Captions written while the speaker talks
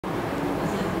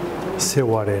เซ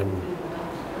วาเรน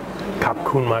ขอบ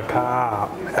คุณมากครับ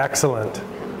excellent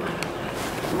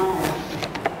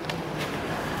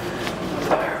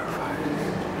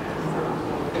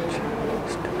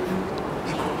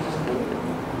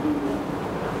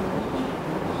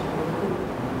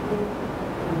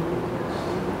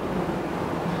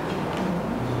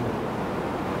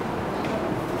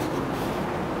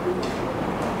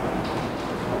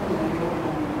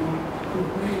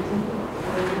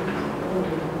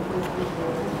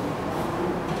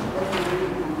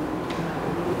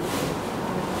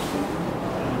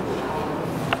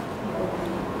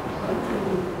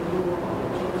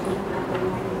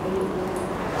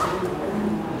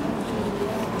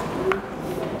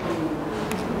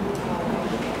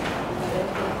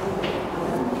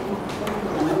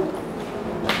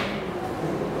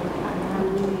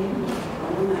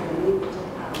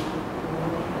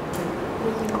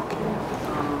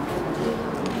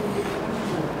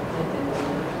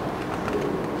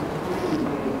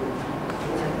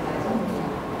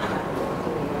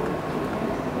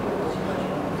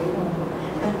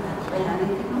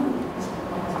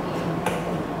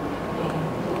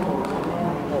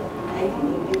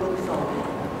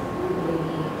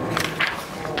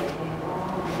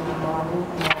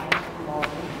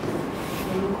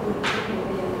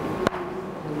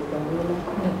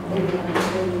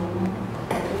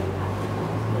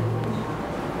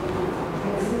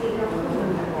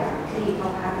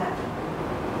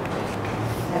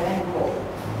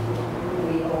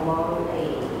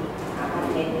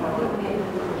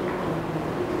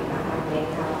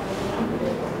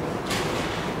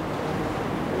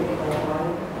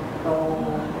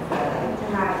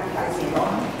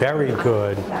Very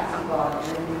good.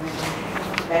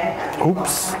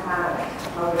 Oops.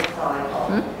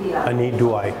 อันนี้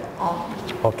ด้วย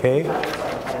Okay.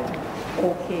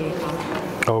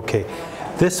 Okay.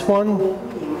 This one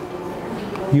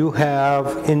you have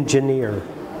engineer.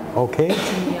 Okay.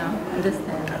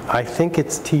 I think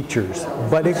it's teachers,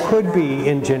 but it could be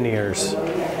engineers.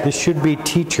 This should be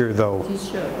teacher though.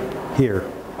 Here.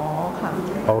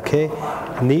 Okay.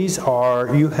 And these are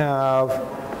you have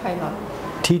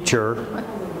teacher,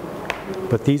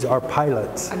 but these are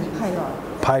pilots.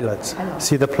 Pilots.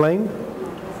 See the plane?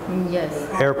 Yes.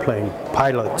 Airplane.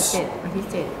 Pilots.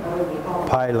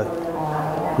 Pilot,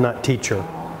 not teacher.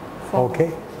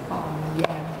 Okay?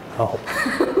 Oh.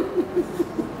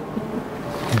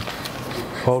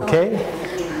 Okay?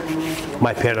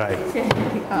 My perai.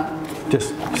 Just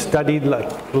study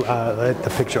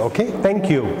the picture. Okay? Thank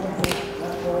you.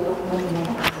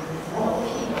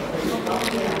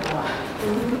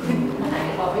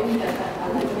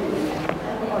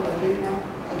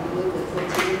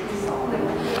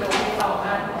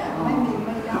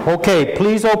 Okay,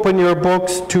 please open your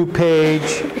books to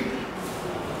page,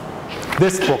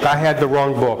 this book, I had the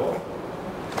wrong book.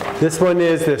 This one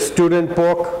is the student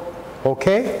book,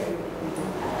 okay?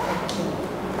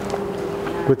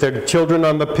 With the children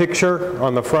on the picture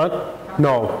on the front?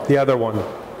 No, the other one.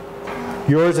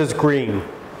 Yours is green.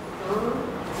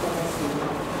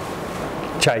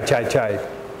 Chai, chai, chai.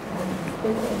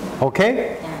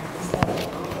 Okay?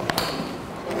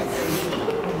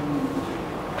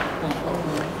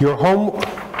 Your home,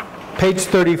 page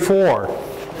 34,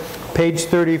 page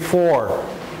 34,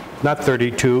 not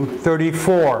 32,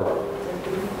 34,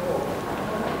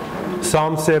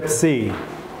 Psalm Sip C.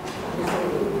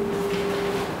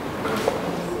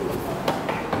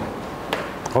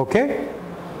 Okay?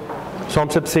 Psalm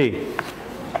Sip C.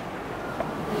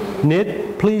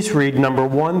 Nid, please read number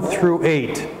 1 through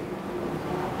 8.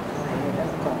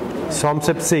 Psalm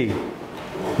Sip C,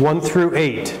 1 through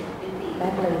 8.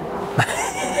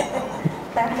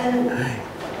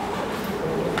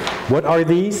 What are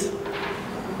these?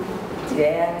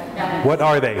 What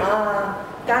are they?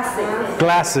 Glasses.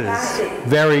 Glasses.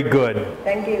 Very good.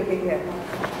 Thank you, teacher.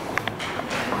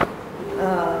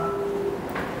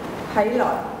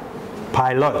 Pilot.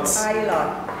 Pilots.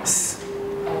 Pilot.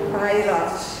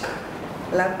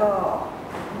 แล้วก็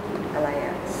อะไรอ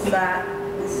ะ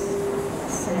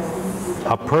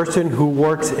A person who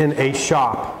works in a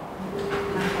shop.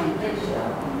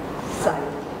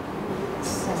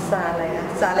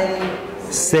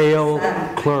 Sale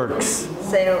clerks.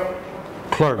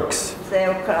 Clerks.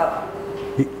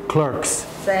 Clerks.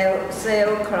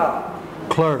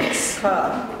 Clerks.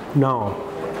 No.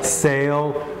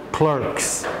 Sale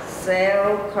clerks.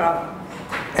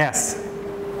 S.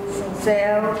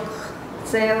 Sale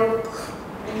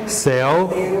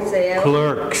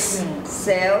clerks.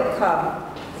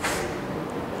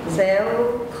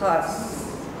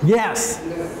 Yes,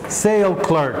 sale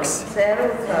clerks.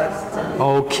 sales clerks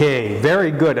Okay,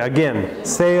 very good. Again,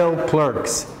 sale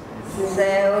clerks.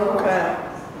 sales clerk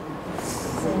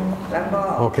แล้วก็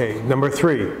Okay, number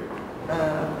 3.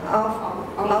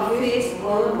 office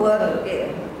worker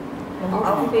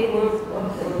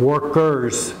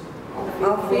Workers.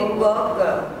 office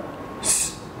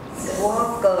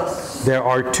workers There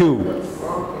are 2.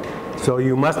 So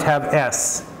you must have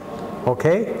S.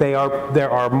 Okay? There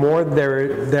are more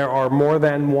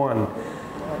than 1.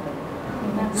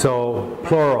 So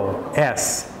plural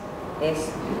S. is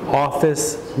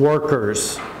Office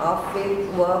workers. office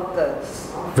workers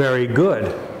Very good.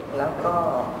 แล้วก็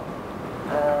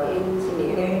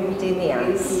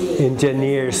engineers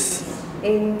Engineers.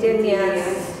 engineers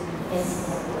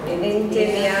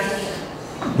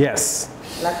Yes.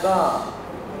 แล้วก็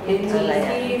อะไรอ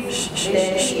ะ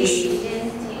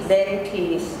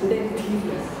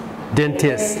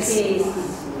Dentists.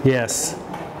 Yes.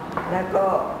 แล้วก็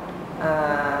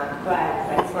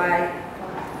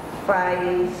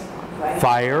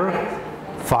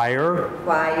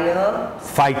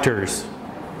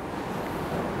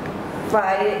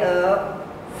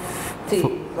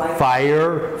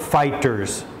Fire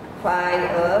Fighters.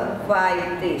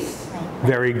 Firefighters.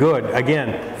 Very good. Again,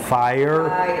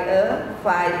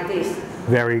 firefighters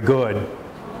very good.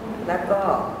 แล้วก็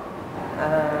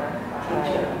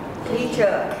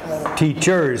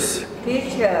teachers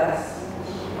Teachers.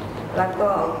 แล้ว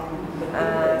ก็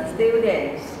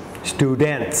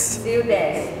students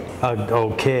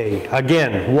Okay.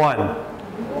 Again, 1,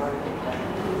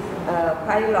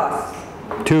 pilots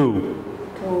 2,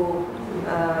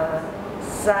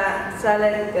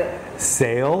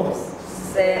 sale,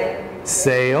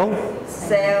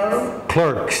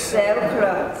 clerks,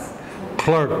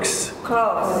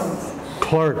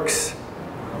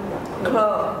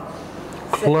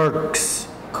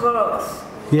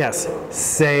 Yes,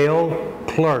 sale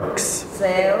clerks.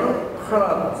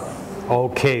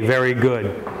 Okay, very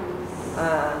good.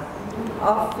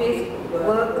 office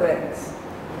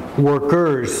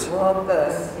Workers,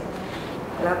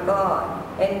แล้วก็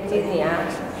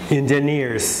engineers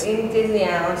engineers.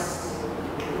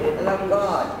 แล้วก็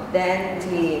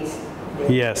dentist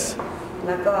Yes, แ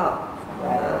ล้วก็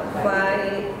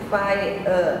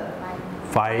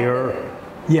fire.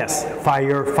 Yes,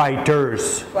 firefighters.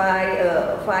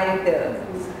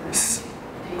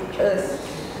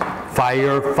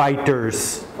 Firefighters.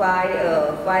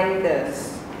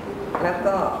 แล้ว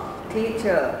ก็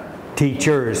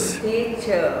Teachers.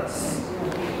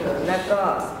 แล้วก็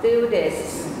students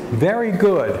Very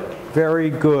good. Very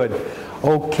good.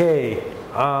 Okay.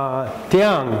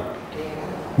 Tiang,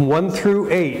 1 through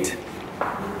 8.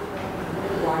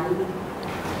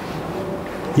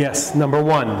 Yes, number 1.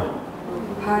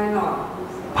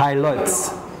 Pilots.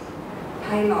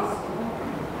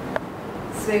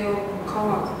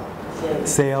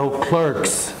 Sale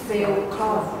clerks.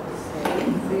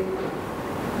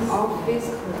 office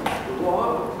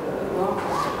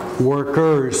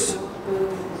Workers.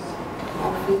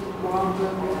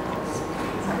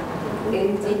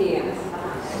 engineers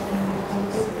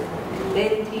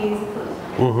dentist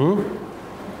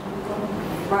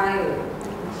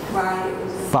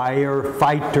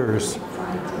Firefighters.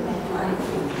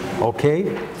 Okay?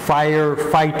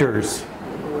 Firefighters.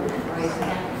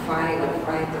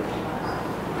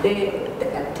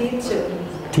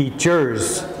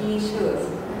 Teachers.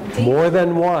 More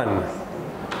than 1.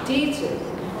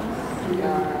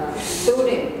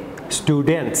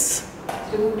 Students.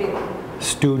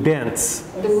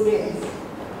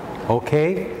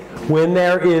 Okay? When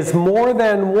there is more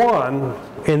than 1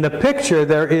 in the picture,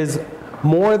 there is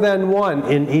more than 1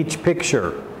 in each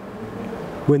picture.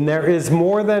 When there is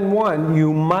more than 1,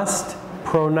 you must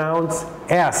pronounce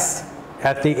S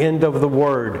at the end of the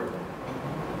word.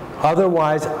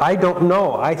 Otherwise, I don't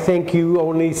know. I think you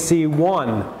only see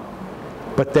 1.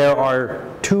 But there are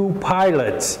 2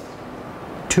 pilots,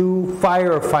 2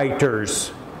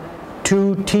 firefighters,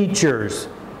 2 teachers,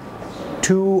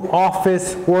 2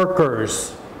 office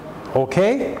workers.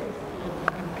 Okay?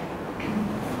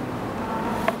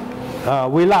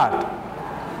 Wilat.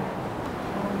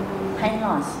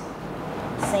 Pilots,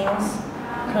 sales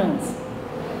clerks,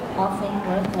 office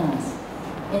workers,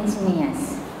 engineers,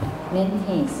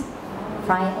 dentists,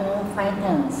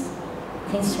 firefighters,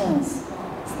 teachers,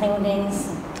 students.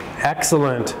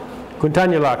 Excellent.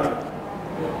 Kuntanyalak.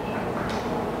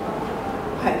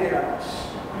 pilots,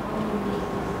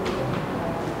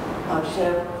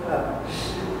 sales clerks,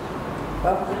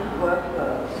 office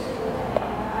workers,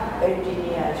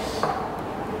 engineers,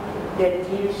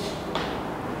 dentists,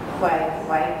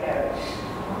 firefighters,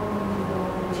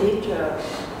 teacher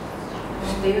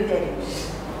student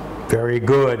Very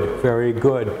good. Very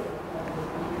good.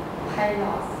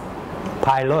 Pilots.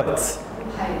 Pilots.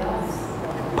 Pilots.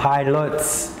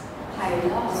 Pilots.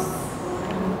 Pilots.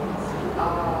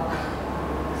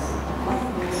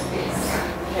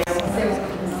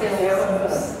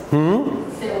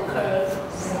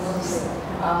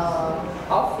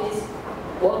 Office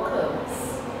workers,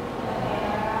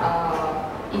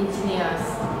 engineers,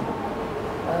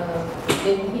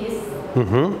 dentists,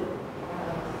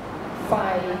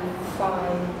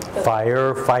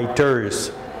 Firefighters.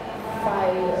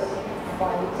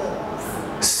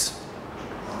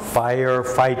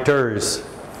 Firefighters.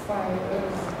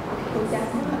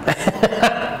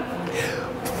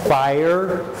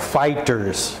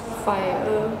 Firefighters.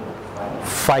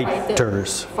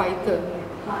 Fighters.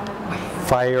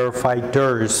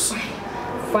 Firefighters.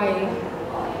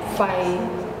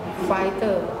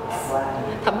 Fighter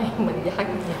ทำไมเหมือนยาก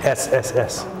อย่างเงี้ย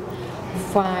SSS.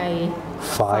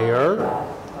 Fire.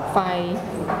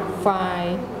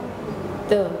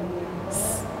 Fighter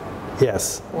Yes.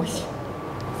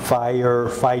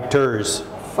 Firefighters.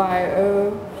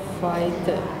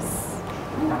 Firefighters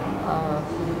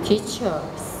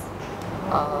teachers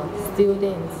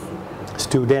students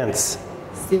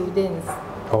Students.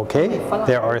 Okay.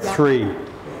 There are 3.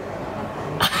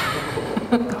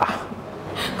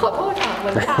 ขอโทษค่ะมั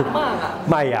นยากมากอ่ะ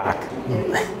ไม่อยาก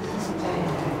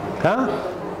ฮะ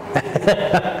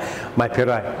ไม่เป็น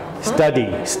ไร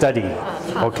study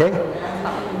okay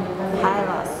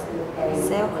pilots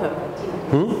sailor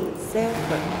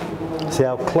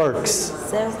sell clerks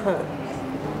sailor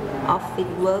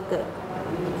office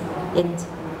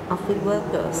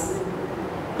workers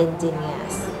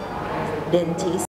engineers dentists